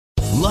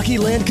Lucky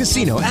Land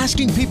Casino,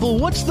 asking people,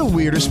 what's the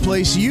weirdest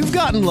place you've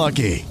gotten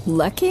lucky?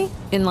 Lucky?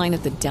 In line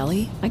at the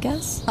deli, I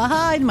guess?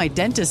 Aha, in my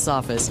dentist's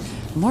office.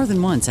 More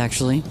than once,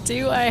 actually.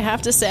 Do I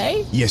have to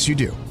say? Yes, you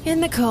do. In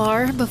the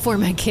car before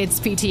my kids'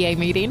 PTA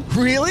meeting.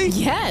 Really?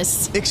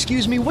 Yes.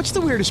 Excuse me, what's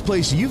the weirdest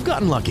place you've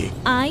gotten lucky?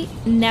 I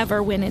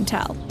never win and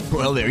tell.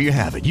 Well, there you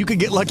have it. You can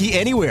get lucky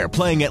anywhere,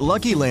 playing at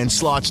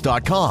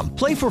LuckyLandSlots.com.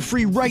 Play for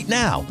free right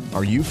now.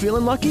 Are you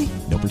feeling lucky?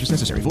 No purchase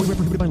necessary. Void where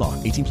prohibited by law.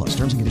 18 plus.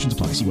 Terms and conditions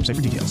apply. See website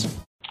for details.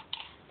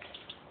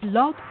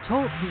 Blog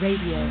Talk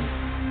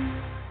Radio.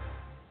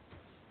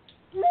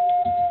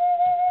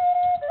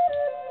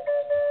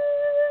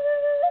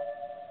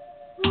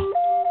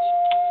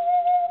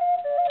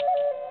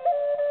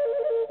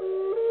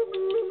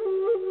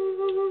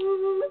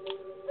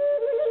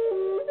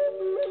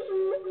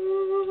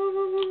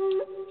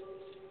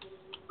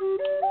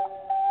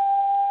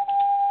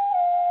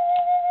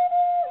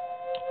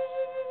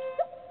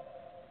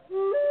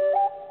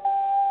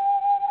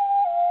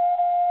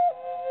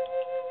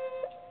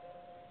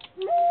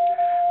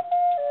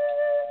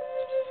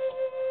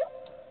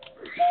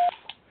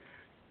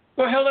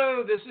 Well,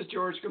 hello, this is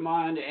George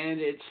Gammond, and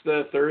it's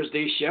the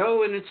Thursday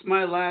show, and it's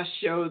my last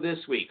show this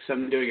week. So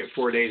I'm doing it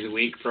 4 days a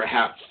week for a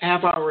half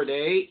hour a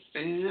day,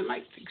 and I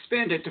might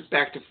expand it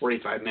back to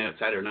 45 minutes.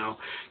 I don't know.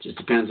 Just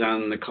depends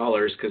on the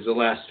callers, because the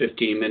last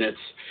 15 minutes,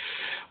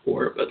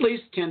 or at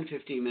least 10,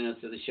 15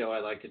 minutes of the show,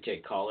 I like to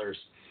take callers.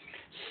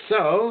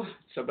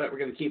 But we're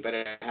going to keep it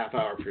a half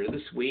hour for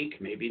this week.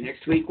 Maybe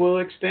next week we'll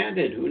expand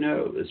it. Who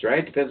knows,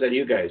 right? Depends on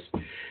you guys.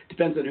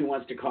 Depends on who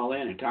wants to call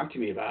in and talk to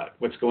me about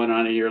what's going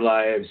on in your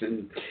lives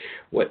and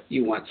what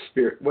you want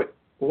spirit,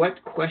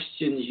 what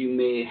questions you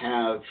may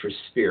have for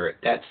spirit.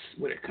 That's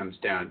what it comes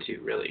down to,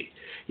 really.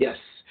 Yes,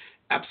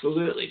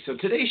 absolutely. So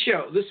today's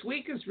show, this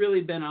week has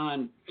really been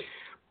on,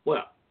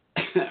 well,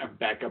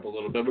 back up a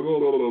little bit.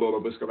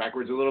 Let's go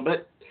backwards a little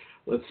bit.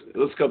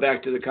 Let's go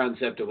back to the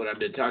concept of what I've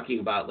been talking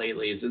about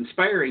lately is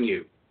inspiring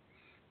you.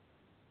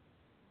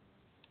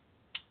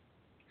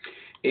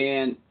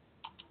 And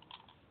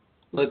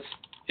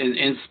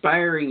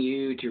inspiring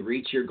you to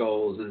reach your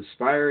goals,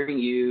 inspiring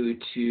you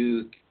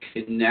to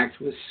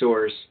connect with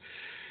Source,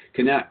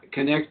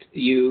 connect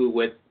you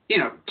with,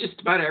 just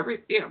about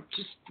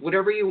just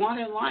whatever you want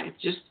in life,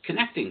 just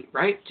connecting,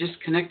 right? Just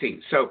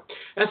connecting. So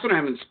that's what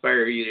I'm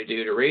inspiring you to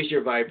do, to raise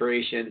your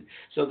vibration.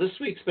 So this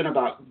week's been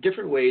about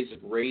different ways of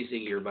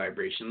raising your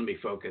vibration. Let me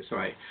focus.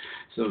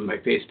 Some of my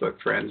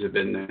Facebook friends have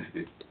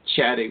been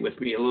chatting with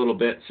me a little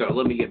bit, so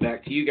let me get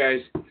back to you guys.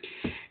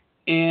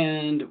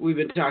 And we've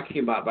been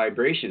talking about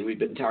vibration. We've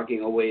been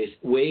talking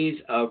ways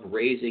of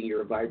raising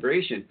your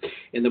vibration.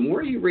 And the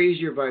more you raise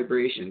your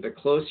vibration, the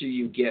closer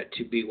you get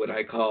to be what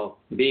I call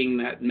being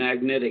that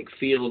magnetic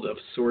field of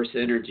source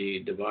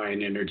energy,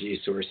 divine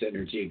energy, source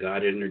energy,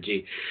 God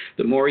energy,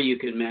 the more you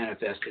can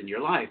manifest in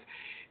your life.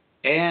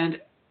 And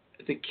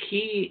the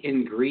key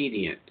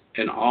ingredient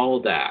in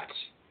all that,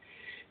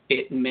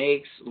 it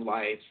makes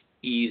life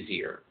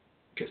easier.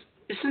 Because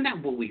isn't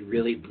that what we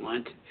really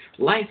want?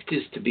 Life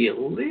just to be a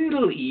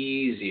little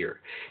easier,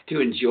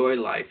 to enjoy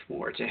life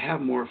more, to have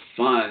more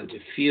fun, to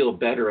feel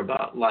better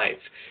about life.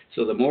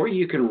 So the more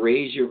you can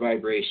raise your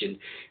vibration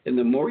and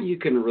the more you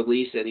can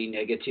release any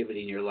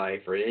negativity in your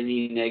life or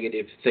any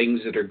negative things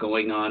that are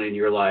going on in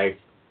your life,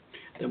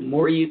 the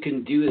more you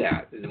can do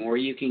that, the more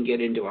you can get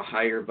into a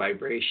higher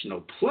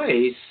vibrational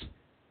place,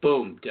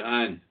 boom,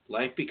 done.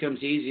 Life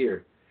becomes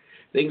easier.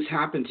 Things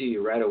happen to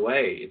you right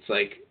away. It's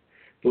like,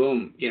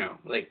 boom,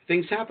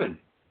 things happen.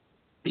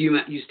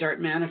 You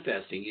start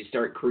manifesting, you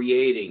start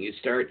creating,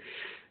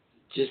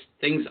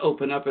 things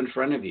open up in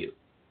front of you.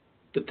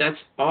 But that's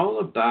all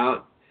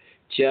about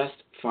just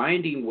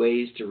finding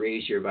ways to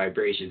raise your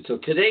vibration. So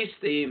today's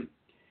theme,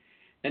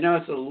 I know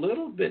it's a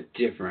little bit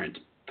different,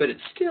 but it's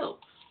still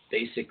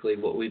basically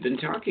what we've been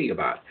talking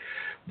about.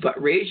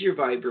 But raise your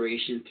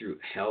vibration through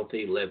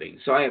healthy living.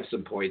 So I have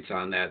some points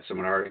on that, some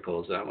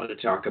articles that I want to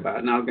talk about.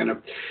 And I'm going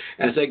to,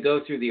 as I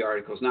go through the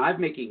articles, now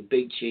I'm making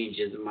big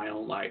changes in my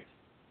own life.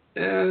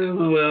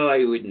 Well,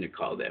 I wouldn't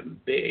call them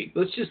big.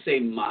 Let's just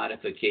say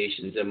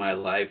modifications in my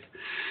life,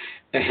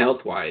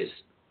 health-wise,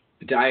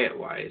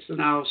 diet-wise.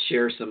 And I'll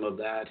share some of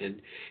that.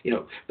 And,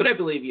 but I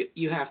believe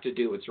you have to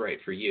do what's right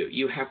for you.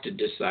 You have to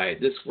decide,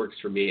 this works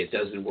for me, it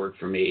doesn't work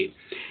for me.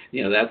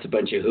 That's a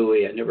bunch of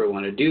hooey. I never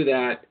want to do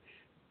that.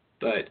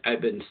 But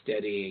I've been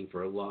studying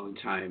for a long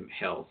time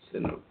health.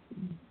 And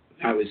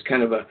I was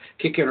kind of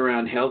kicking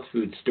around health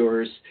food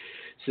stores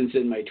since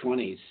in my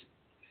 20s,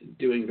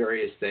 doing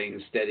various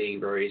things, studying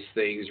various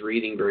things,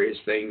 reading various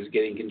things,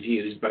 getting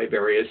confused by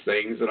various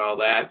things and all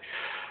that.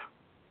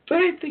 But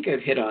I think I've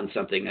hit on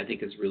something I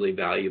think is really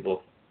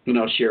valuable, and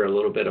I'll share a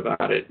little bit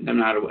about it.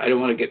 I don't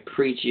want to get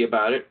preachy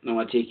about it. I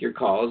want to take your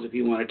calls if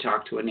you want to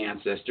talk to an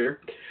ancestor,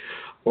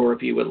 or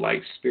if you would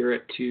like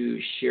Spirit to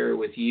share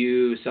with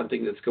you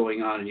something that's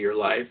going on in your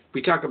life.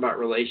 We talk about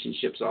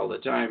relationships all the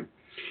time,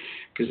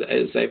 because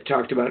as I've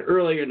talked about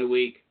earlier in the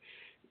week,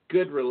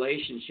 good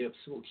relationships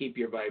will keep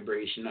your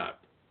vibration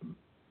up.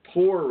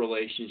 poor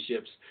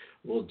relationships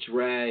will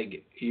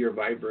drag your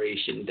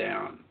vibration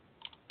down.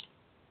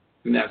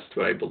 And that's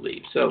what I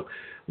believe. So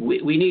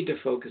we need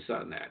to focus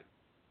on that.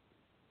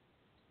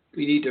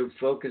 We need to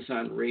focus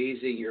on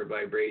raising your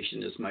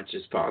vibration as much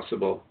as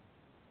possible.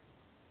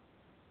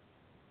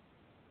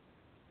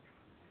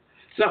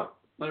 So,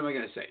 what am I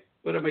going to say?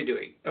 What am I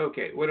doing?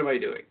 Okay, what am I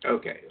doing?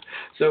 Okay,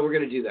 so we're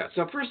going to do that.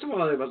 So first of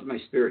all, I want my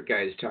spirit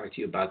guides to talk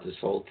to you about this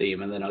whole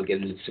theme, and then I'll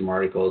get into some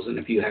articles. And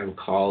if you have a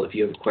call, if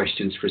you have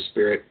questions for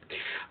spirit,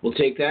 we'll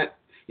take that.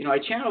 You know, I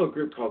channel a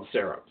group called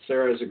Sarah.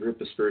 Sarah is a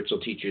group of spiritual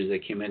teachers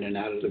that came in and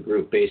out of the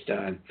group based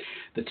on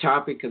the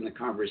topic and the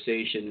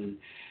conversation.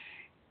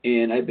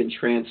 And I've been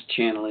trance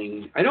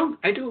channeling. I don't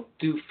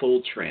do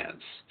full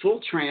trance. Full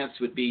trance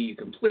would be you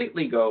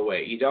completely go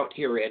away. You don't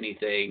hear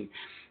anything.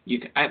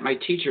 My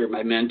teacher,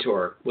 my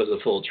mentor, was a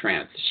full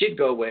trance. She'd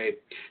go away.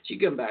 She'd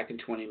come back in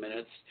 20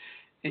 minutes,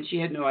 and she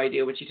had no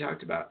idea what she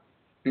talked about.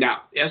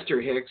 Now,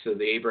 Esther Hicks of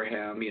the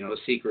Abraham,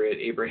 Secret,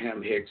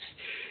 Abraham Hicks,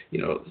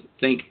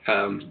 think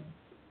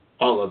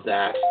all of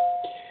that.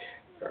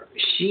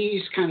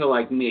 She's kind of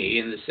like me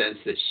in the sense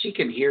that she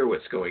can hear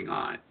what's going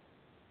on.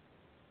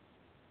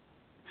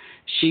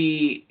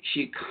 She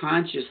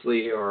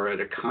consciously or at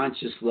a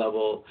conscious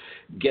level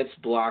gets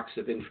blocks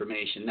of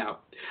information. Now,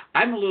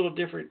 I'm a little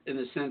different in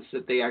the sense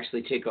that they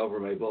actually take over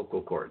my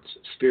vocal cords.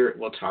 Spirit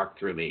will talk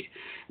through me.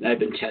 And I've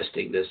been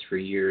testing this for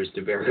years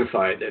to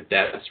verify that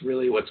that's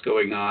really what's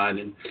going on.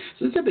 And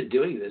since I've been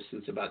doing this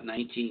since about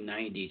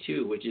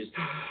 1992, which is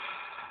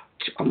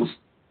almost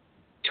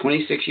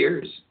 26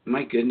 years,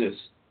 my goodness.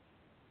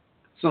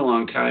 It's a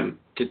long time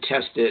to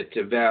test it,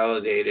 to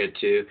validate it,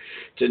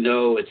 to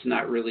know it's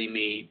not really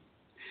me.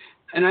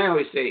 And I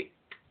always say,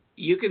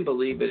 you can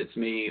believe it's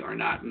me or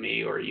not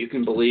me, or you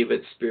can believe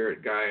it's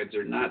spirit guides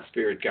or not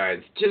spirit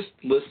guides. Just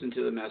listen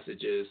to the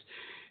messages.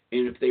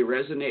 And if they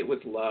resonate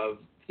with love,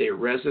 if they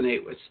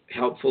resonate with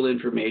helpful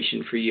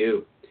information for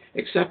you,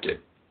 accept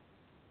it.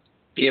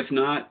 If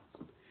not,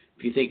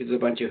 if you think it's a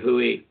bunch of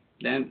hooey,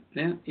 then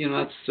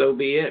that's so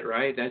be it,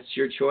 right? That's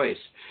your choice.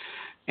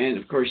 And,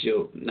 of course,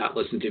 you'll not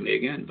listen to me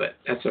again, but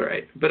that's all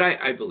right. But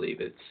I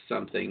believe it's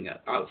something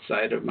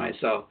outside of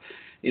myself.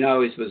 I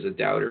always was a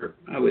doubter.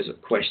 I was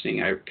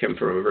questioning. I come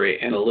from a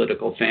very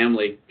analytical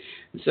family.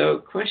 And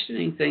so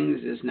questioning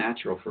things is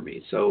natural for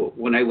me. So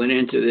when I went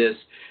into this,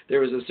 there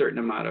was a certain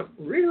amount of,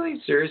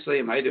 really? Seriously?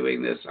 Am I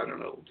doing this? I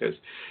don't know. Because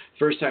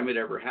first time it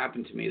ever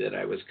happened to me that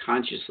I was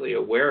consciously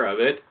aware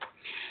of it,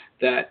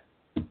 that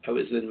I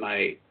was in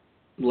my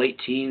late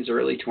teens,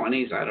 early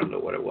 20s, I don't know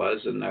what it was,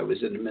 and I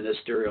was in a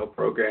ministerial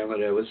program,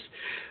 and I was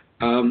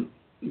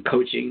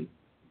coaching,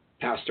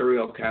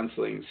 pastoral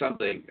counseling,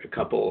 a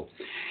couple,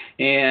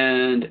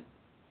 and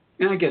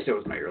I guess it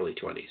was my early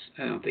 20s.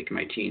 I don't think in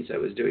my teens I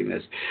was doing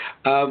this.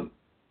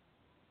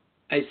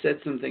 I said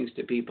some things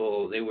to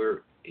people. They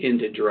were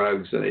into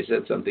drugs, and I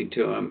said something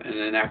to them, and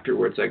then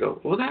afterwards I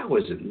go, well, that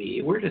wasn't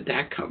me. Where did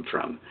that come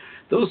from?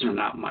 Those are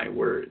not my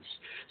words.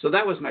 So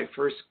that was my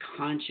first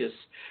conscious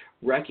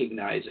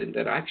recognizing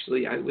that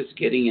actually I was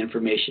getting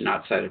information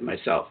outside of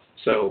myself.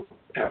 So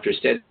after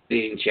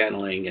studying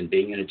channeling and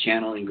being in a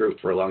channeling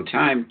group for a long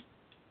time,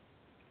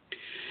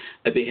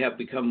 I have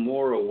become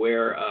more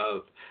aware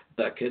of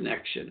the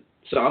connection.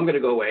 So I'm going to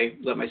go away,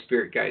 let my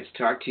spirit guides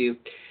talk to you.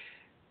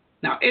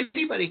 Now,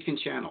 anybody can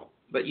channel,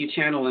 but you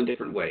channel in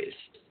different ways.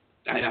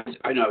 I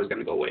know I was going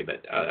to go away,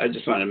 but I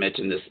just want to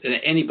mention this.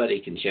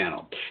 Anybody can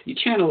channel. You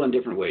channel in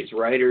different ways.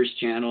 Writers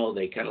channel.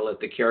 They kind of let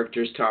the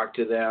characters talk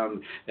to them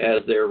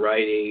as they're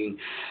writing.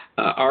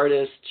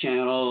 Artists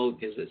channel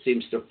because it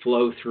seems to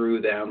flow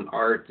through them.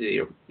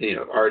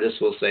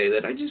 Artists will say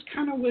that I just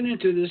kind of went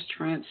into this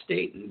trance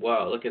state, and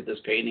wow, look at this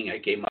painting I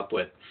came up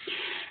with.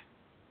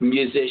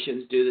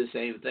 Musicians do the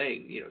same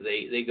thing.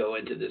 They go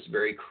into this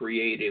very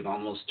creative,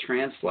 almost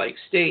trance-like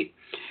state,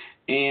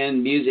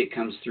 and music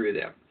comes through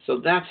them. So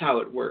that's how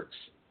it works.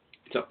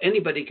 So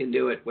anybody can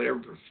do it,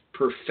 whatever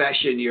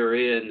profession you're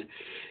in.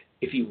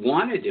 If you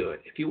want to do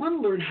it, if you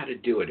want to learn how to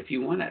do it, if you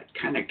want to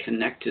kind of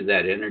connect to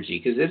that energy,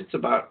 because it's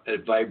about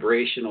a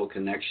vibrational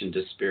connection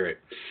to spirit.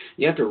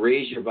 You have to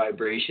raise your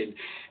vibration.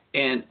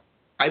 And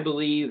I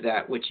believe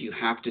that what you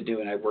have to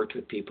do, and I've worked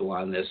with people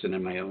on this, and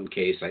in my own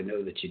case, I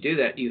know that you do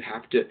that, you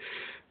have to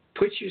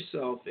put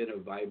yourself in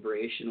a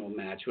vibrational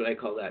match, what I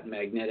call that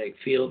magnetic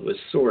field with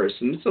source.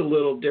 And it's a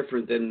little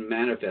different than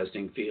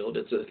manifesting field.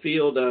 It's a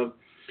field of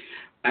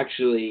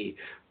actually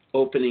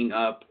opening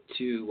up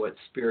to what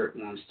spirit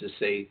wants to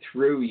say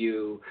through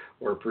you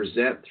or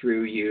present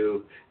through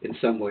you in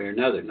some way or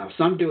another. Now,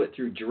 some do it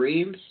through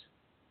dreams.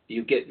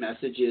 You get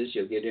messages,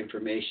 you'll get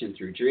information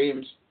through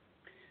dreams.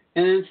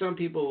 And then some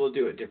people will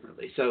do it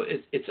differently. So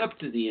it's up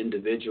to the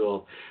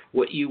individual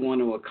what you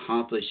want to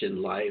accomplish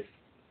in life.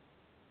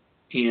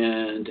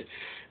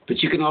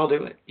 But you can all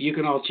do it. You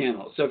can all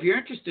channel. So if you're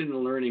interested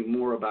in learning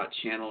more about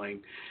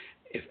channeling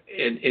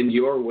and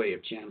your way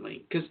of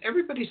channeling, because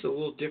everybody's a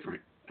little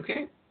different,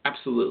 okay?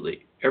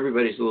 Absolutely.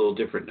 Everybody's a little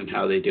different in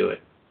how they do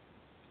it.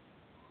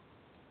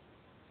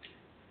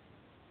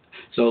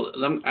 So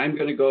I'm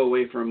going to go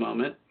away for a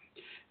moment,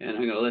 and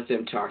I'm going to let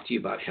them talk to you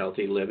about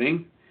healthy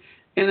living,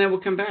 and then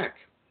we'll come back.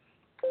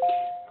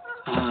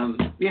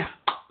 Yeah.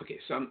 Okay,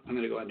 so I'm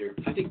going to go under.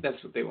 I think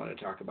that's what they want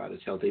to talk about is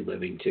healthy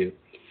living too,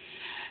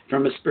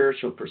 from a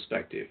spiritual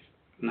perspective,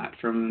 not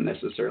from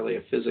necessarily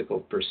a physical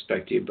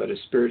perspective, but a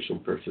spiritual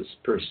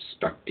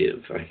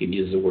perspective. I can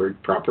use the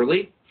word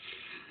properly.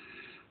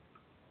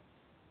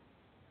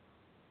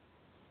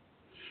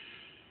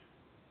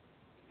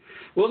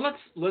 Well,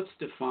 let's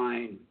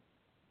define.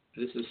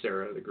 This is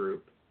Sarah, the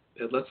group.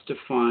 Let's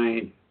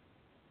define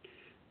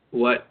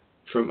what,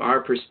 from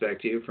our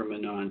perspective, from a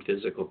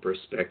non-physical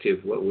perspective,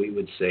 what we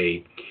would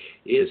say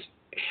is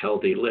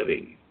healthy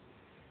living.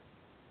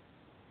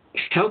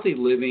 Healthy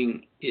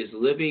living is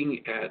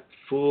living at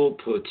full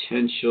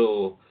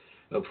potential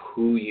of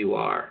who you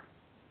are.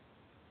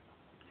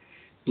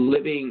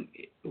 Living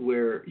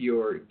where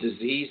you're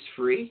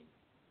disease-free,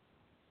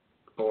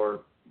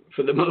 or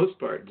for the most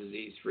part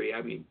disease-free.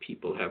 I mean,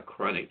 people have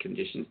chronic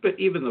conditions, but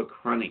even though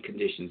chronic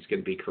conditions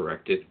can be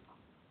corrected.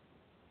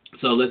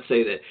 So let's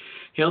say that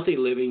healthy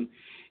living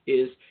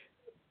is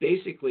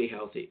basically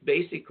healthy,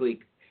 basically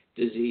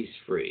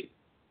disease-free.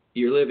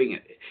 You're living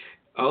it.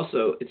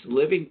 Also, it's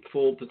living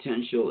full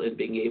potential and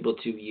being able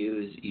to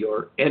use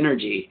your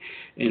energy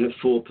in a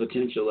full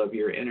potential of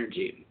your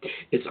energy.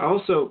 It's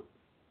also,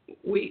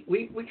 we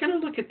kind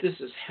of look at this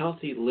as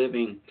healthy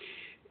living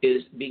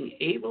is being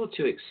able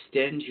to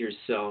extend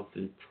yourself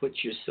and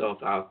put yourself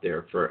out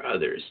there for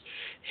others.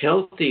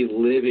 Healthy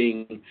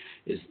living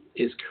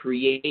is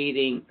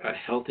creating a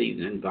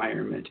healthy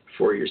environment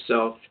for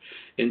yourself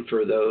and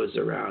for those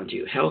around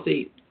you.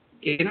 Healthy,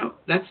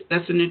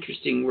 that's an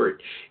interesting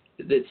word.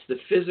 It's the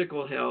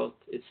physical health,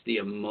 it's the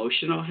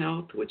emotional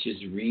health, which is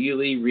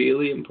really,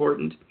 really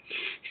important.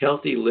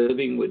 Healthy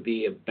living would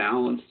be a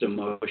balanced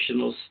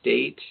emotional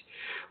state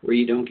where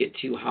you don't get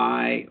too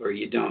high or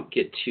you don't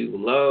get too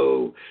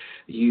low.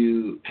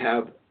 You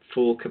have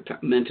full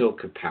mental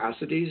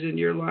capacities in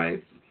your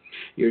life.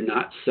 You're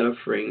not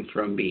suffering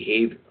from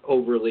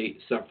overly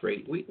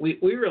suffering. We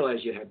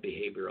realize you have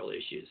behavioral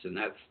issues, and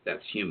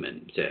that's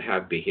human to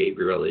have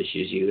behavioral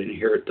issues. You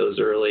inherit those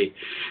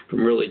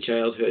from early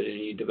childhood, and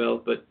you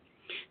develop. But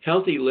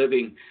healthy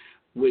living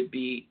would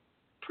be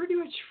pretty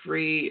much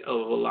free of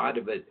a lot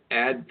of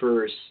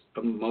adverse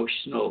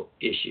emotional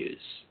issues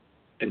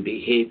and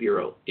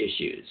behavioral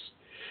issues.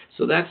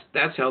 So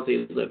that's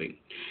healthy living.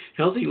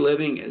 Healthy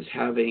living is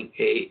having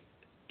a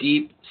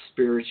deep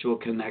spiritual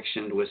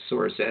connection with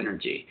source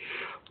energy,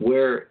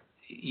 where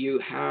you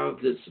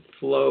have this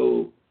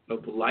flow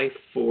of life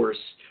force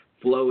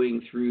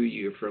flowing through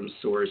you from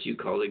source. You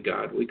call it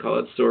God. We call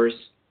it source.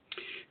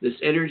 This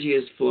energy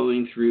is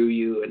flowing through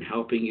you and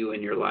helping you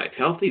in your life.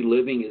 Healthy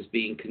living is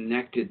being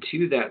connected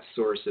to that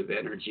source of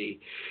energy,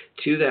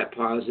 to that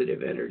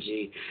positive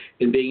energy,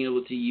 and being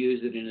able to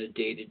use it in a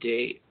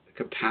day-to-day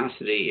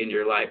capacity in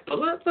your life. But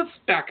let's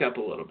back up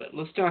a little bit.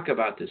 Let's talk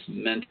about this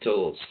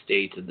mental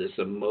state, this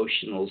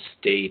emotional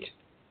state.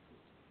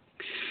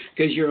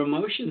 Because your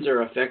emotions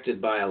are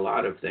affected by a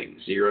lot of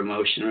things. Your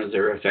emotions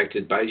are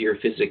affected by your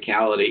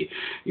physicality.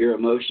 Your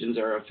emotions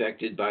are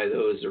affected by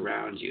those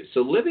around you.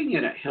 So living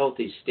in a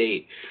healthy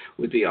state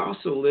would be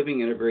also living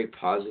in a very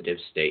positive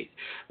state.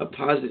 A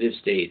positive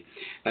state,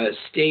 a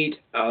state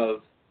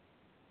of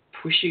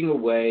pushing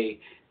away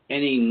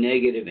any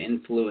negative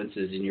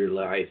influences in your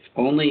life,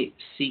 only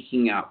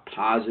seeking out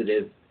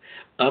positive,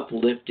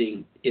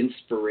 uplifting,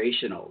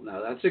 inspirational.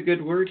 Now, that's a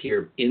good word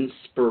here,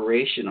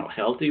 inspirational.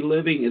 Healthy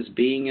living is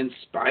being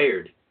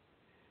inspired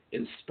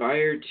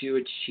to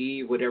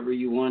achieve whatever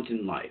you want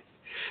in life.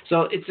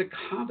 So it's a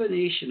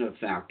combination of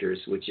factors,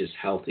 which is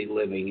healthy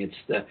living.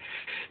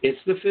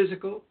 It's the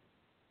physical,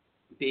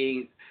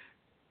 being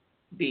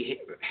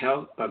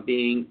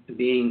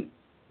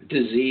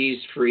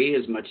disease-free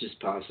as much as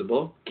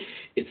possible.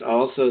 It's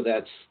also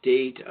that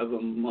state of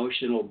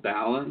emotional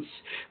balance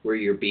where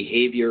your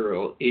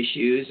behavioral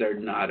issues are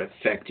not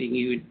affecting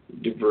you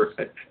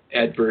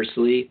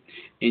adversely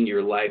in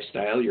your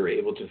lifestyle. You're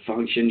able to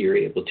function, you're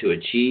able to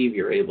achieve,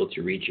 you're able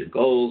to reach your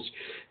goals,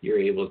 you're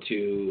able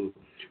to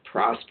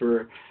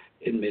prosper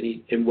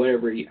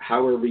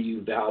however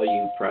you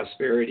value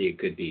prosperity. It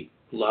could be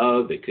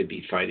love, it could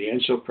be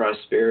financial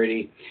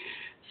prosperity.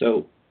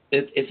 So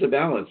it's a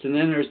balance. And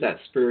then there's that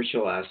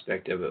spiritual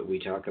aspect of it. We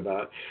talk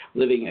about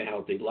living a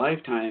healthy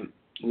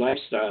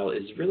lifestyle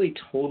is really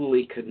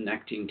totally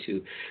connecting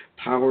to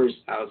powers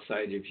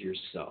outside of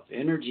yourself,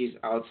 energies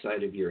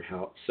outside of your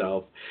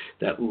self,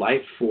 that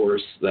life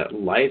force, that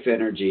life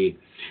energy,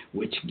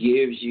 which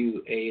gives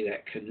you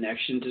that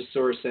connection to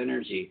source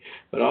energy,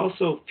 but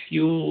also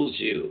fuels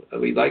you.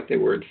 We like the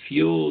word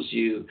fuels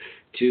you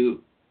to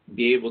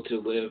be able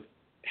to live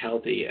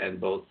healthy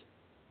and both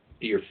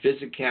your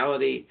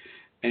physicality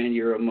and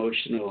your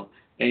emotional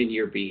and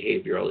your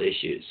behavioral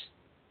issues.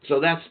 So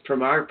that's,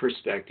 from our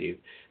perspective,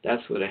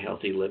 that's what a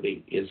healthy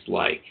living is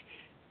like.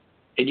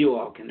 And you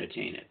all can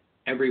attain it.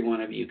 Every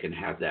one of you can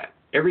have that.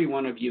 Every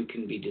one of you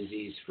can be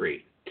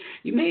disease-free.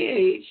 You may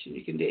age, and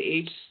you can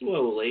age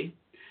slowly,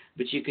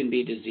 but you can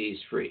be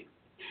disease-free.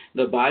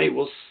 the body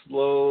will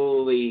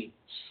slowly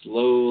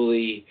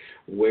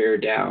wear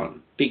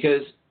down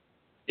because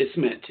it's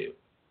meant to.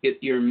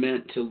 You're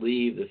meant to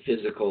leave the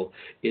physical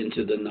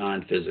into the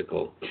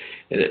non-physical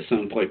at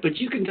some point, but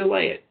you can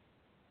delay it.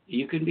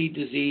 You can be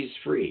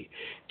disease-free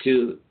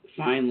till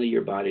finally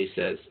your body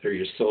says, or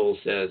your soul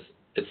says,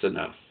 it's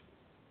enough.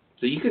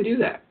 So you can do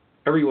that.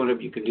 Every one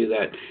of you can do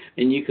that,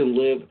 and you can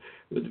live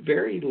with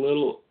very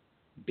little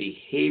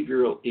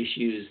behavioral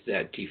issues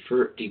that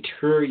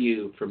deter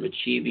you from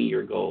achieving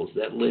your goals,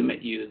 that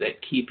limit you,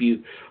 that keep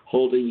you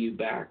holding you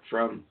back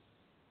from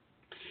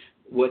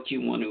what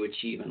you want to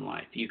achieve in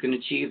life. You can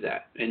achieve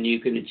that, and you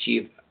can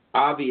achieve,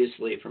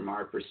 obviously from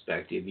our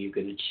perspective, you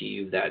can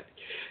achieve that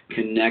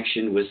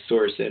connection with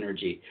source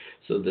energy.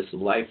 So this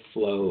life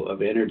flow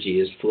of energy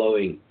is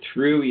flowing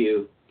through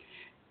you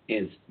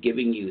and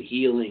giving you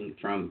healing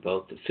from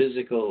both the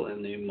physical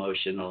and the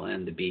emotional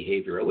and the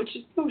behavioral, which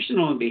is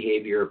emotional and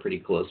behavior are pretty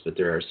close, but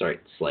there are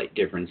slight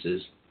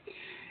differences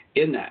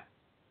in that.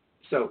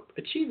 So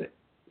achieve it.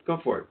 Go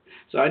for it.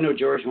 So I know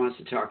George wants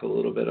to talk a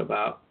little bit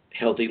about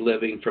healthy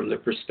living from the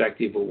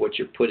perspective of what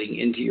you're putting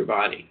into your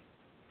body.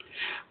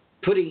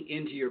 Putting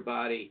into your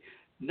body,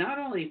 not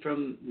only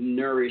from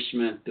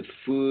nourishment, the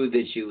food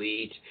that you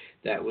eat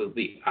that will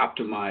be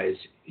optimize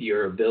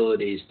your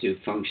abilities to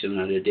function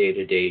on a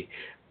day-to-day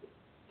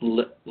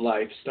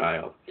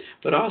lifestyle,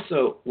 but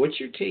also what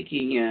you're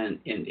taking in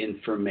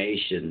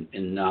information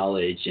and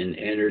knowledge and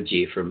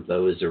energy from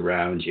those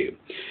around you,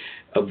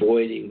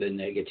 avoiding the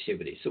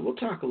negativity. So we'll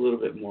talk a little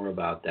bit more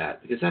about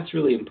that because that's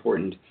really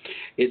important.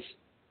 It's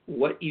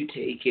what you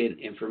take in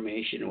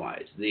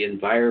information-wise. The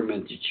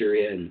environment that you're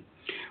in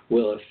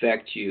will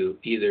affect you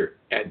either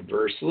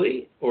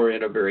adversely or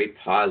in a very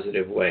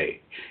positive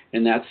way.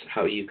 And that's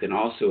how you can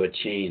also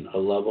attain a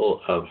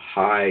level of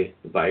high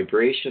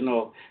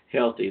vibrational,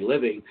 healthy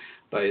living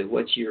by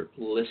what you're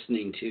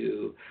listening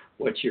to,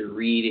 what you're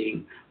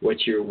reading,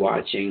 what you're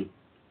watching.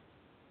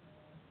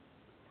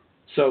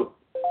 So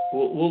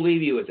we'll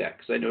leave you with that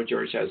because I know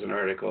George has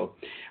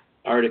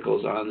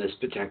articles on this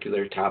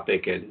particular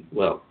topic, and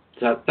well,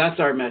 that's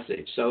our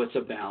message. So it's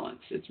a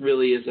balance. It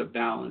really is a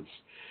balance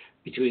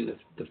between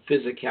the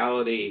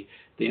physicality,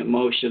 the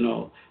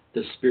emotional,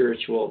 the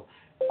spiritual,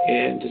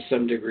 and to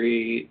some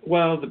degree,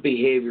 well, the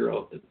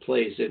behavioral that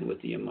plays in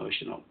with the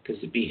emotional,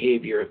 because the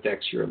behavior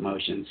affects your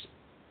emotions,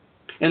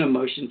 and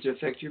emotions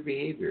affect your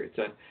behavior. It's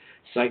a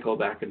cycle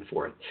back and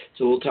forth.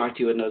 So we'll talk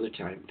to you another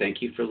time.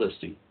 Thank you for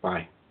listening.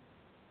 Bye.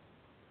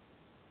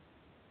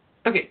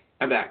 Okay,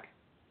 I'm back.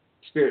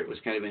 Spirit was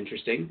kind of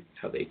interesting,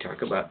 how they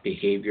talk about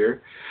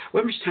behavior.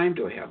 How much time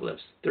do I have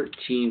left?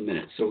 13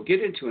 minutes. So we'll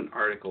get into an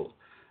article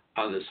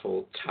on this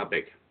whole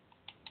topic.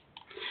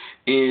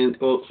 And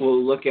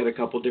we'll look at a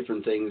couple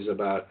different things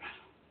about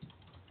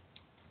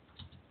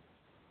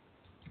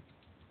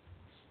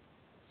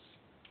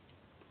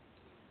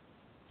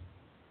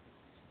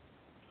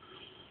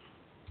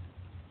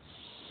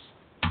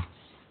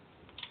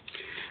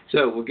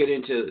so we'll get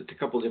into a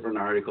couple different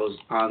articles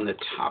on the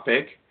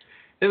topic,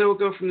 and then we'll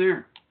go from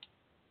there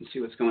and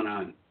see what's going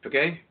on.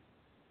 Okay?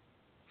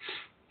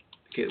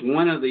 Okay,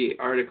 one of the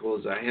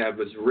articles I have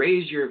was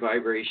Raise Your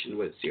Vibration.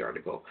 What's the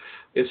article?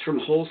 It's from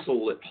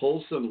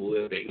Wholesome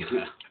Living.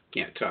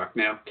 Can't talk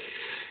now.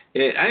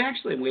 I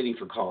actually am waiting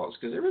for calls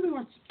because I really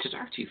want to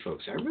talk to you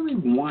folks. I really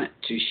want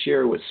to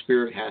share what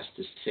Spirit has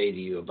to say to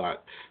you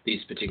about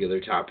these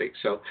particular topics.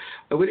 So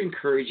I would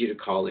encourage you to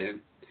call in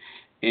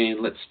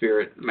and let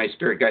my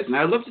Spirit guides. And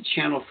I'd love to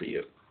channel for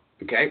you,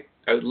 okay?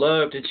 I would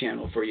love to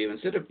channel for you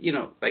instead of,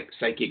 like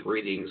psychic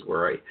readings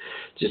where I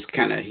just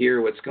kind of hear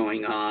what's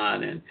going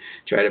on and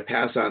try to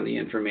pass on the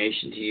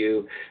information to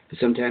you. But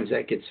sometimes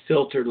that gets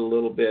filtered a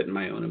little bit and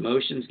my own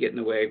emotions get in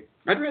the way.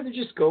 I'd rather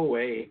just go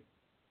away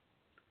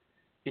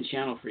and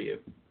channel for you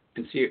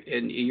and see.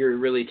 And you're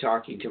really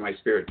talking to my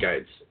spirit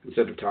guides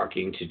instead of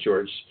talking to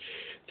George,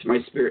 to my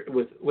spirit,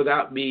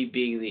 without me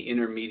being the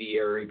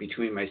intermediary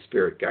between my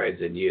spirit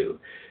guides and you.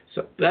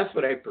 So that's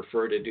what I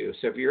prefer to do.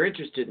 So if you're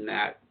interested in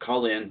that,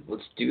 call in.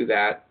 Let's do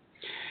that.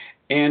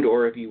 And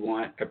or if you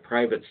want a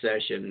private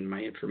session, my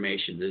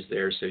information is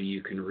there so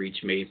you can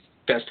reach me.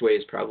 Best way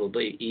is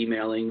probably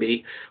emailing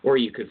me, or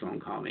you could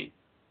phone call me.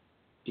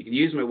 You can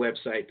use my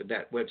website, but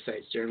that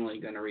website's generally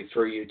going to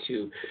refer you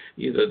to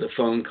either the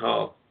phone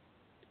call,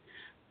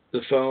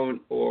 the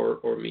phone, or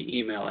my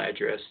email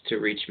address to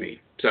reach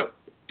me. So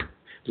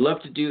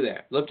love to do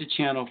that. Love to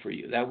channel for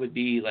you. That would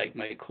be like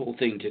my cool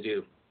thing to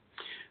do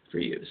for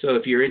you. So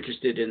if you're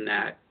interested in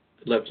that,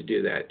 I'd love to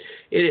do that.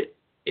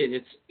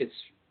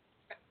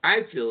 I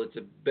feel it's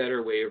a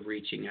better way of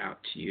reaching out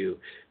to you,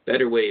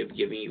 better way of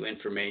giving you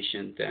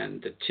information than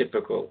the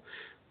typical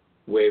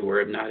way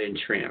where I'm not in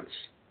trance.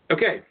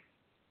 Okay.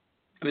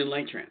 I'm in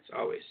light trance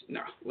always.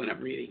 No, when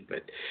I'm reading,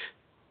 but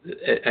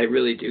I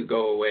really do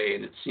go away,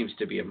 and it seems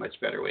to be a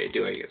much better way of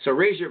doing it. So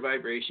raise your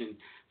vibration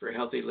for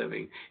healthy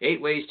living. 8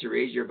 ways to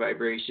raise your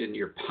vibration,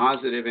 your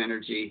positive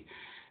energy.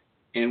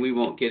 And we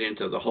won't get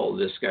into the whole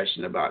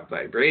discussion about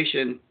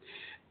vibration.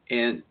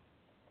 And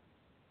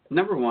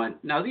number one,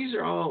 now these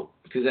are all,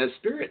 because as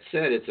Spirit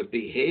said, it's a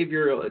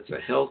behavioral, it's a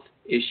health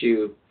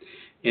issue,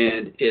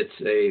 and it's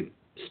a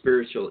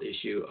spiritual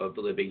issue of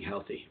living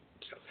healthy.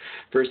 So,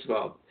 first of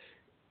all,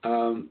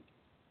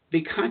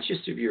 be conscious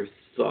of your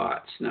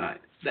thoughts. Now,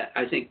 that,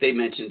 I think they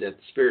mentioned that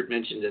Spirit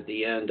mentioned at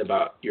the end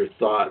about your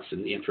thoughts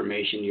and the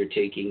information you're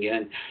taking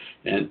in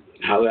and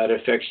how that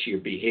affects your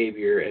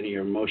behavior and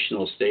your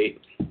emotional state.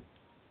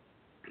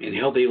 And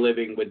healthy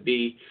living would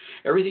be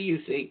everything you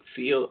think,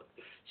 feel,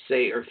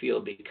 say, or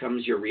feel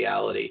becomes your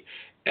reality.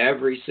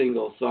 Every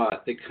single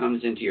thought that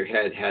comes into your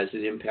head has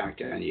an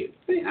impact on you.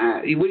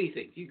 What do you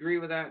think? Do you agree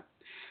with that?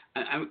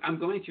 I'm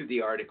going through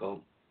the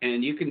article,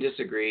 and you can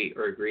disagree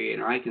or agree,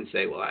 and I can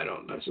say, well, I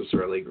don't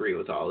necessarily agree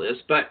with all this,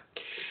 but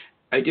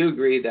I do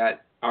agree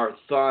that our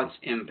thoughts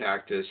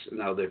impact us.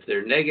 Now, if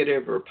they're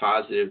negative or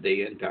positive,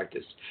 they impact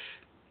us.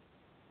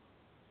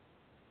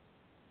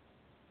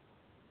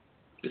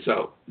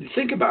 So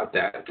think about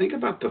that. Think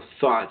about the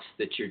thoughts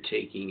that you're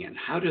taking in.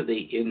 How do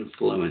they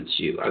influence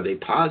you? Are they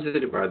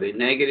positive? Are they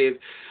negative?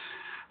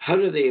 How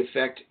do they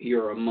affect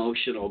your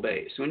emotional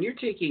base? When you're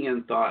taking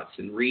in thoughts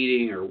and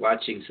reading or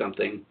watching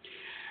something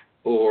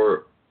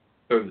or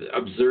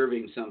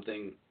observing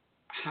something,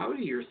 how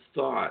do your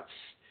thoughts,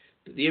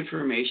 the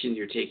information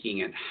you're taking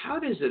in, how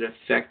does it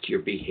affect your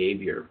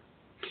behavior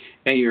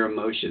and your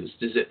emotions?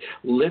 Does it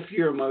lift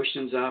your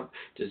emotions up?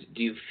 Do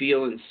you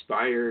feel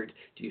inspired?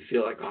 Do you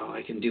feel like, oh,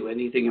 I can do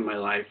anything in my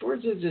life? Or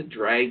does it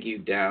drag you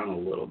down a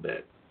little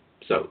bit?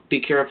 So be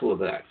careful of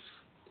that.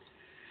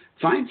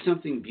 Find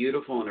something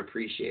beautiful and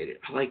appreciate it.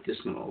 I like this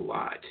one a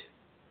lot.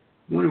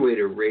 One way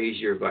to raise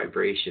your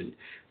vibration.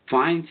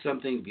 Find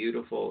something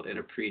beautiful and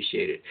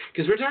appreciate it.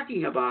 Because we're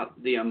talking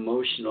about the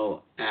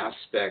emotional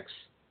aspects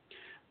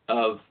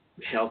of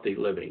healthy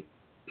living.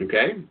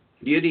 Okay?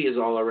 Beauty is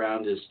all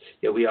around us,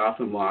 yet we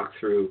often walk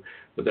through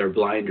with our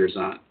blinders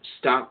on.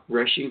 Stop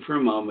rushing for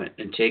a moment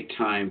and take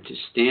time to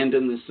stand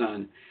in the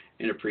sun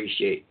and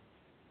appreciate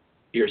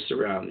your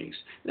surroundings.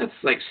 That's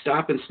like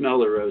stop and smell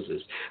the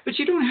roses. But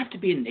you don't have to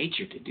be in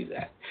nature to do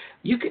that.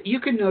 You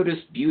can notice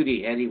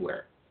beauty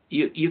anywhere.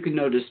 You can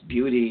notice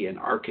beauty in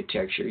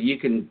architecture. You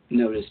can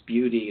notice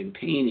beauty in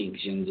paintings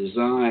and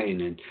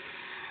design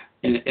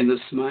and the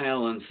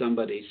smile on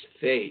somebody's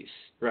face,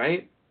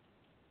 right?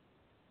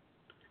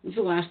 When's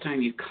the last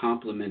time you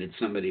complimented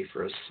somebody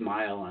for a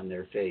smile on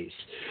their face?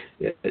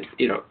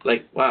 You know,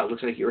 like, wow, it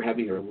looks like you're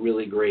having a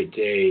really great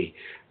day.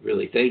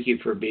 Really, thank you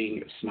for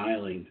being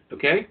smiling,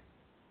 okay?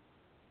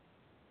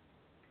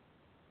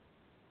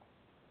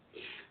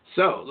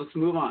 So let's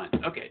move on.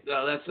 Okay,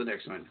 that's the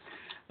next one.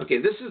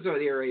 Okay, this is the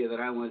area that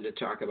I wanted to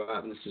talk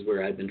about, and this is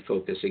where I've been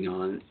focusing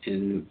on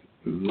in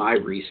my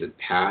recent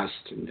past,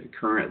 and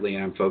currently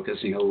I'm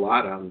focusing a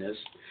lot on this,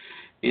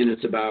 and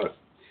it's about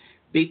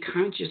be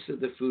conscious of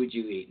the food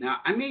you eat. Now,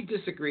 I may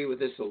disagree with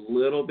this a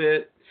little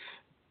bit,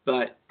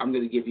 but I'm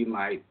going to give you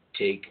my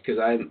take because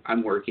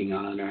I'm working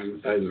on it.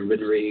 I've been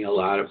reading a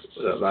lot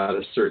about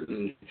a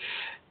certain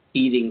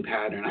eating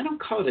pattern. I don't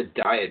call it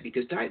a diet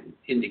because diet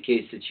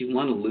indicates that you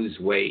want to lose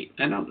weight.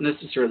 I don't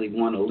necessarily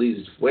want to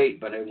lose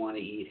weight, but I want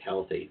to eat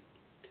healthy.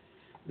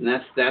 And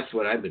that's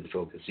what I've been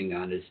focusing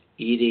on is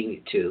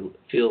eating to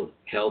feel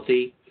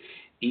healthy,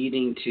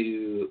 eating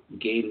to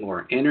gain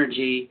more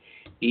energy,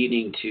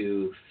 eating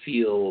to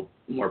feel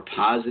more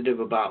positive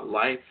about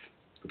life.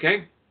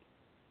 Okay?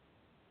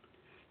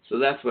 So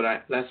that's what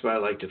I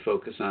like to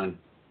focus on.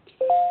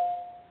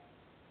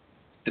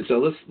 And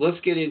so let's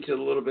get into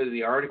a little bit of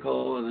the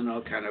article, and then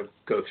I'll kind of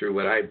go through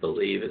what I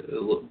believe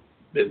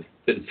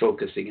been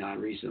focusing on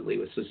recently,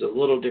 which is a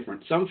little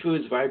different. Some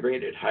foods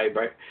vibrate at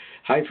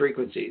high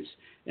frequencies,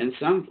 and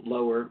some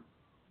lower.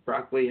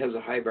 Broccoli has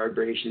a high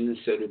vibration, and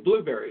so do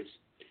blueberries.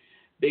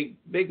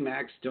 Big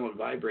Macs don't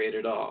vibrate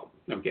at all.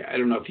 Okay, I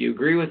don't know if you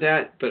agree with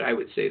that, but I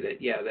would say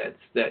that, yeah, that's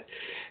that.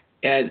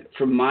 And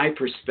from my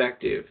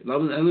perspective,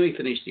 let me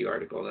finish the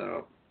article, then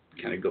I'll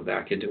kind of go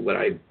back into what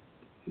I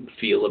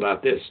feel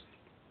about this.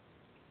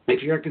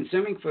 If you're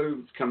consuming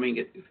foods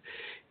coming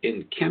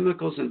in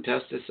chemicals and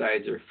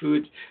pesticides or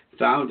food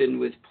found in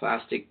with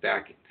plastic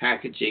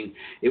packaging,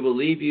 it will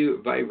leave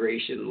your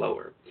vibration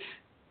lower.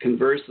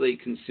 Conversely,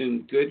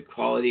 consume good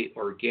quality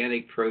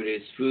organic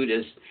produce, food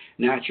as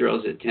natural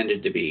as it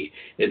tended to be,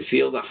 and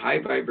feel the high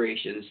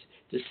vibrations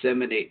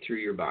disseminate through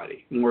your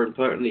body. More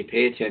importantly,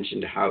 pay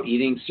attention to how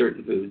eating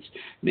certain foods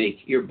make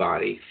your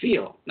body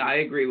feel. Now, I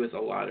agree with a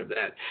lot of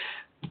that.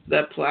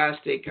 That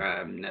plastic,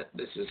 I'm not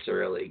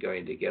necessarily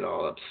going to get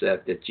all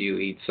upset that you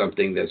eat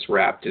something that's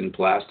wrapped in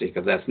plastic,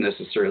 if that's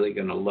necessarily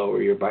going to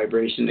lower your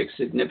vibration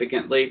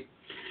significantly.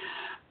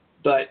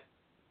 But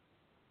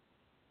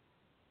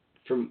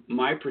from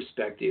my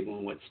perspective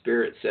and what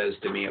Spirit says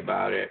to me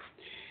about it,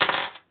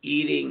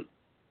 eating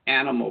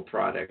animal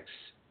products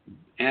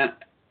and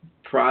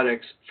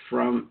products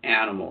from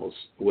animals,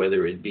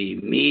 whether it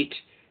be meat,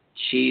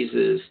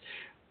 cheeses,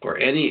 or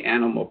any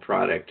animal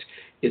product,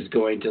 is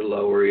going to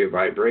lower your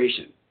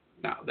vibration.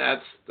 Now,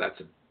 that's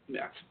a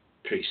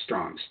pretty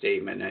strong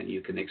statement, and you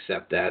can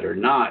accept that or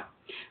not.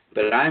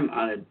 But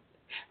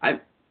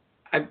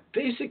I'm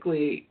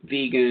basically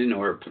vegan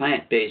or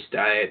plant-based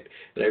diet,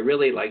 but I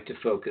really like to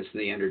focus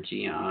the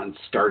energy on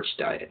starch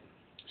diet.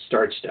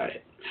 Starch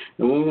diet.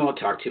 And we won't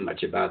talk too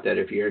much about that.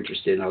 If you're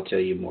interested, I'll tell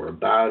you more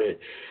about it.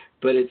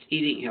 But it's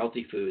eating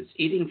healthy foods,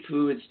 eating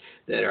foods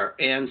that our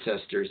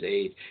ancestors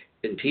ate,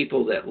 and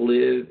people that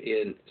live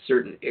in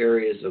certain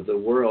areas of the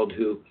world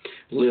who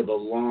live a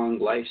long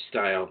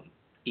lifestyle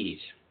eat.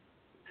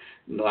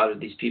 And a lot of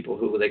these people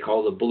who they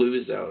call the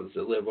blue zones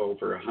that live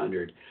over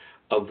 100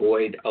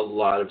 avoid a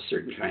lot of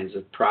certain kinds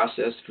of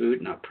processed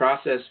food. Now,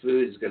 processed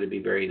food is going to be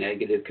very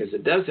negative because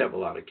it does have a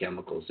lot of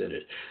chemicals in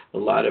it, a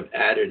lot of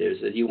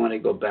additives, and you want to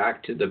go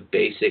back to the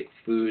basic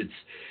foods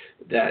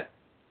that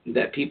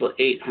people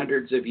ate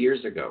hundreds of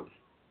years ago.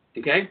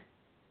 Okay?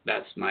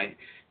 That's my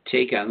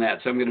take on that.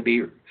 So I'm going to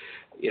be,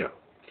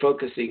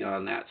 focusing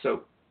on that.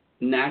 So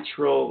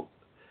natural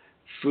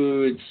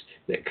foods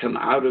that come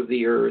out of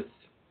the earth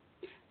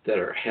that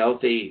are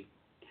healthy,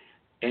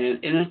 and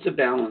it's a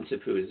balance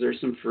of foods. There's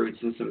some fruits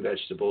and some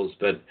vegetables,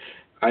 but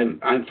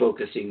I'm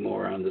focusing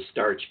more on the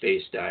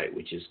starch-based diet,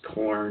 which is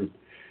corn,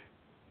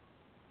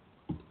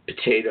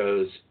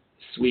 potatoes,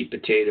 sweet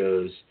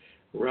potatoes,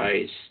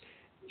 rice,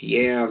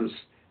 yams,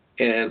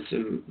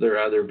 and there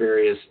are other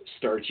various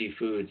starchy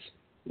foods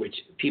which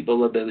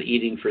people have been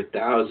eating for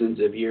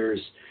thousands of years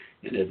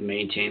and have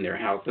maintained their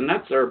health. And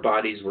that's what our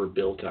bodies were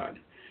built on.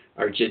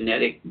 Our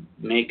genetic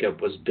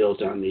makeup was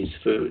built on these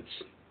foods.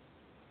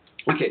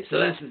 Okay, so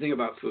that's the thing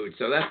about food.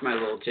 So that's my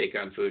little take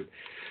on food.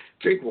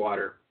 Drink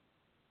water.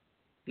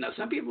 Now,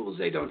 some people will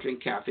say don't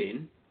drink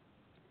caffeine,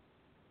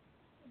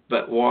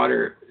 but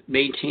water,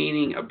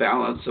 maintaining a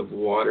balance of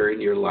water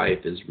in your life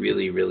is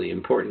really, really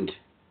important.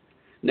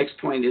 Next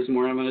point is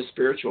more on a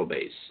spiritual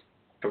base,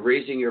 of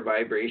raising your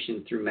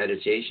vibration through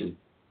meditation.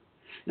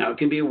 Now, it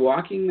can be a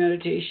walking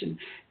meditation,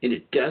 and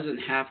it doesn't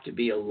have to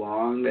be a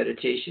long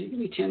meditation. It can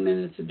be 10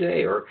 minutes a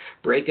day, or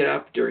break it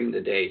up during the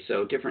day.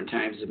 So different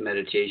times of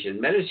meditation.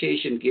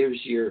 Meditation gives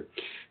your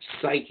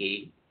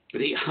psyche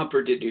the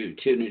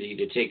opportunity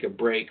to take a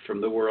break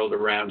from the world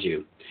around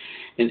you.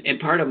 And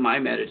part of my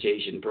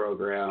meditation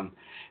program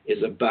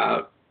is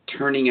about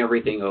turning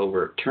everything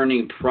over,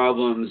 turning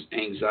problems,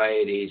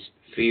 anxieties,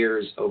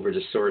 fears over to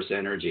source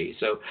energy.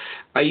 So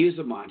I use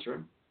a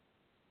mantra.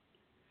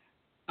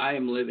 I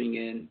am living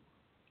in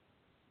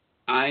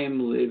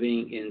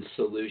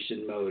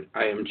solution mode.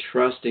 I am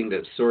trusting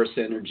that source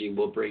energy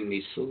will bring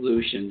me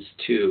solutions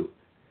to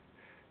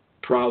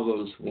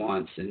problems,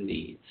 wants, and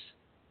needs.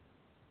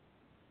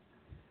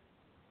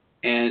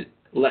 And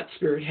let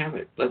Spirit have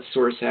it. Let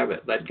Source have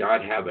it. Let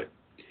God have it.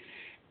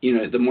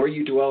 The more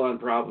you dwell on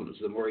problems,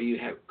 the more you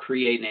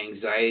create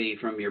anxiety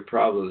from your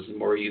problems, the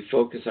more you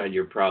focus on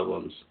your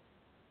problems,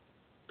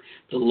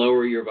 the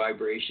lower your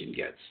vibration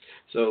gets.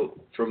 So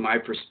from my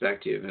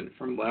perspective and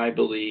from what I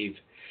believe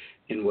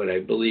and what I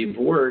believe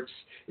works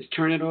is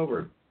turn it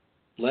over.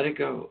 Let it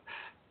go.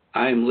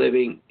 I am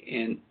living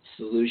in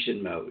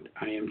solution mode.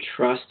 I am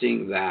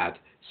trusting that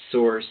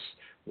Source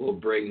will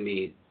bring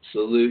me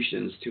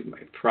solutions to my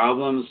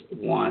problems,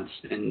 wants,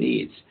 and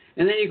needs.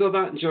 And then you go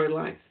about and enjoy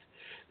life.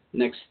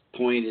 Next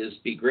point is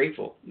be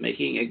grateful,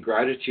 making a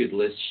gratitude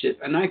list.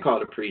 And I call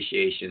it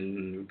appreciation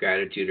and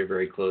gratitude are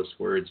very close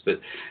words,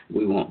 but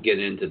we won't get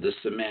into the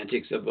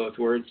semantics of both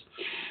words.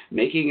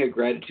 Making a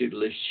gratitude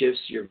list shifts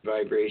your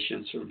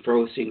vibrations from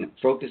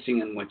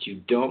focusing on what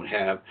you don't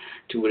have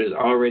to what is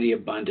already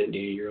abundant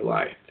in your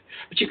life.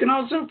 But you can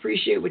also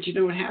appreciate what you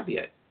don't have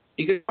yet.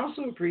 You can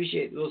also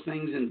appreciate those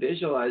things and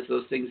visualize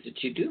those things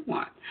that you do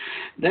want.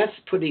 That's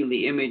putting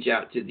the image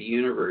out to the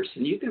universe.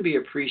 And you can be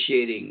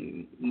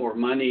appreciating more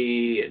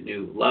money, a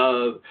new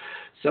love,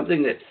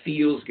 something that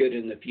feels good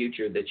in the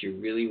future that you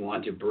really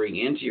want to bring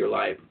into your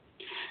life.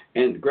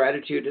 And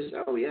gratitude is,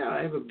 oh, yeah,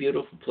 I have a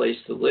beautiful place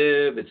to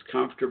live. It's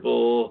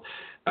comfortable.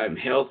 I'm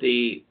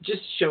healthy.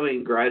 Just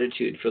showing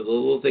gratitude for the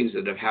little things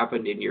that have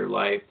happened in your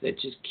life that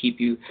just keep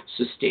you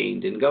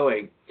sustained and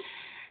going.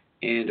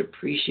 And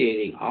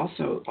appreciating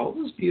also all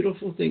those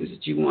beautiful things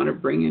that you want to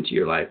bring into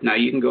your life. Now,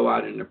 you can go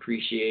out and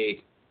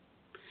appreciate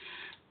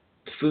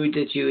the food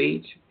that you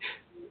eat,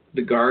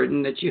 the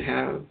garden that you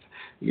have,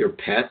 your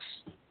pets.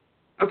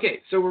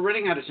 Okay, so we're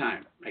running out of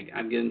time.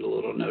 I'm getting a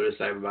little notice.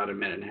 I have about a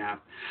minute and a half.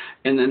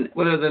 And then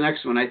what are the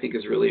next one I think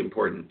is really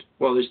important?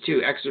 Well, there's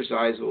two.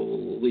 Exercise.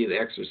 We'll leave the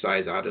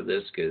exercise out of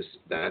this because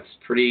that's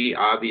pretty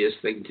obvious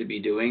thing to be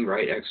doing,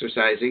 right?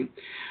 Exercising.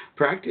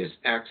 Practice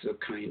acts of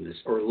kindness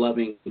or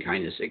loving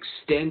kindness,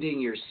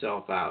 extending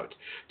yourself out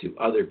to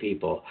other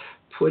people,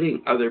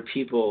 putting other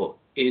people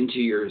into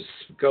your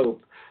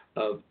scope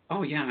of,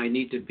 oh, yeah,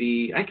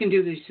 I can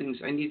do these things.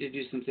 I need to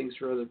do some things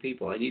for other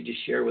people. I need to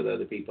share with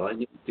other people. I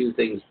need to do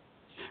things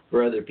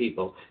for other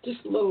people.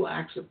 Just little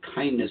acts of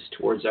kindness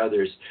towards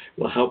others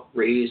will help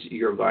raise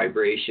your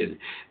vibration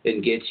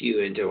and get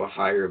you into a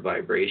higher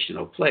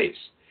vibrational place.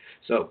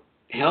 So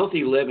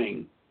healthy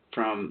living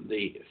from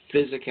the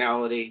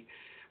physicality,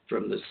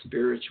 from the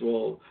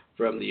spiritual,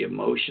 from the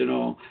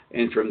emotional,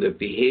 and from the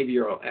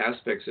behavioral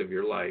aspects of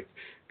your life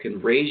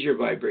can raise your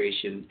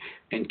vibration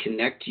and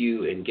connect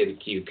you and get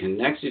you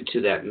connected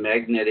to that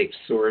magnetic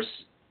source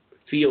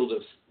field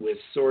with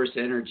source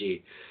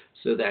energy,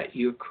 so that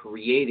you're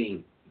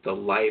creating the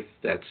life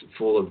that's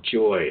full of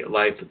joy, a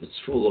life that's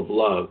full of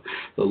love,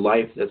 the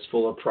life that's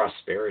full of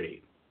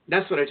prosperity.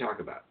 That's what I talk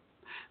about.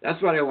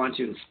 That's what I want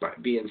you to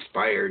be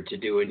inspired to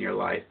do in your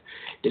life,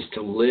 is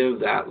to live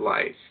that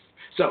life.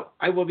 So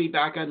I will be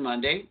back on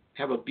Monday.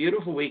 Have a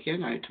beautiful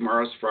weekend.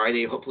 Tomorrow's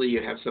Friday. Hopefully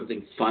you have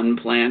something fun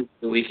planned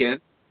for the weekend.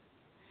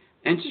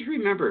 And just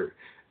remember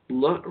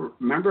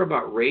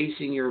about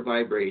raising your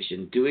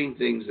vibration, doing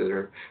things that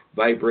are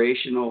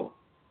vibrational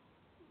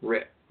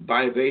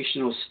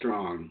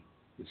strong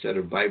instead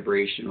of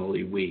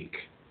vibrationally weak.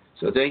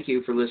 So thank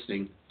you for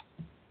listening.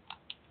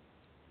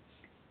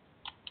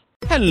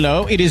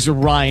 Hello, it is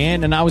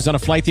Ryan, and I was on a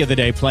flight the other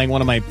day playing one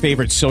of my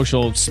favorite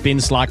social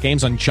spin slot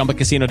games on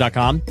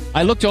ChumbaCasino.com.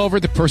 I looked over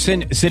at the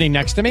person sitting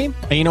next to me,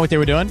 and you know what they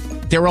were doing?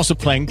 They were also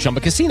playing Chumba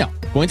Casino.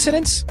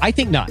 Coincidence? I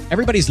think not.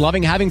 Everybody's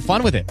loving having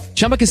fun with it.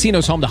 Chumba Casino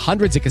is home to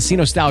hundreds of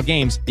casino-style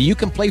games that you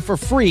can play for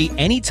free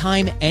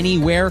anytime,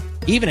 anywhere,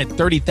 even at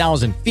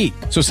 30,000 feet.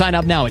 So sign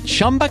up now at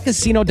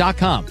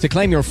ChumbaCasino.com to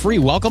claim your free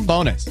welcome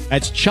bonus.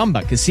 That's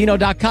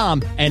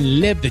ChumbaCasino.com and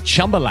live the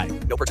Chumba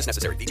life. No purchase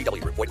necessary.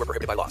 VGW Group. Void where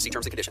prohibited by law. See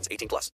terms and conditions. 18+.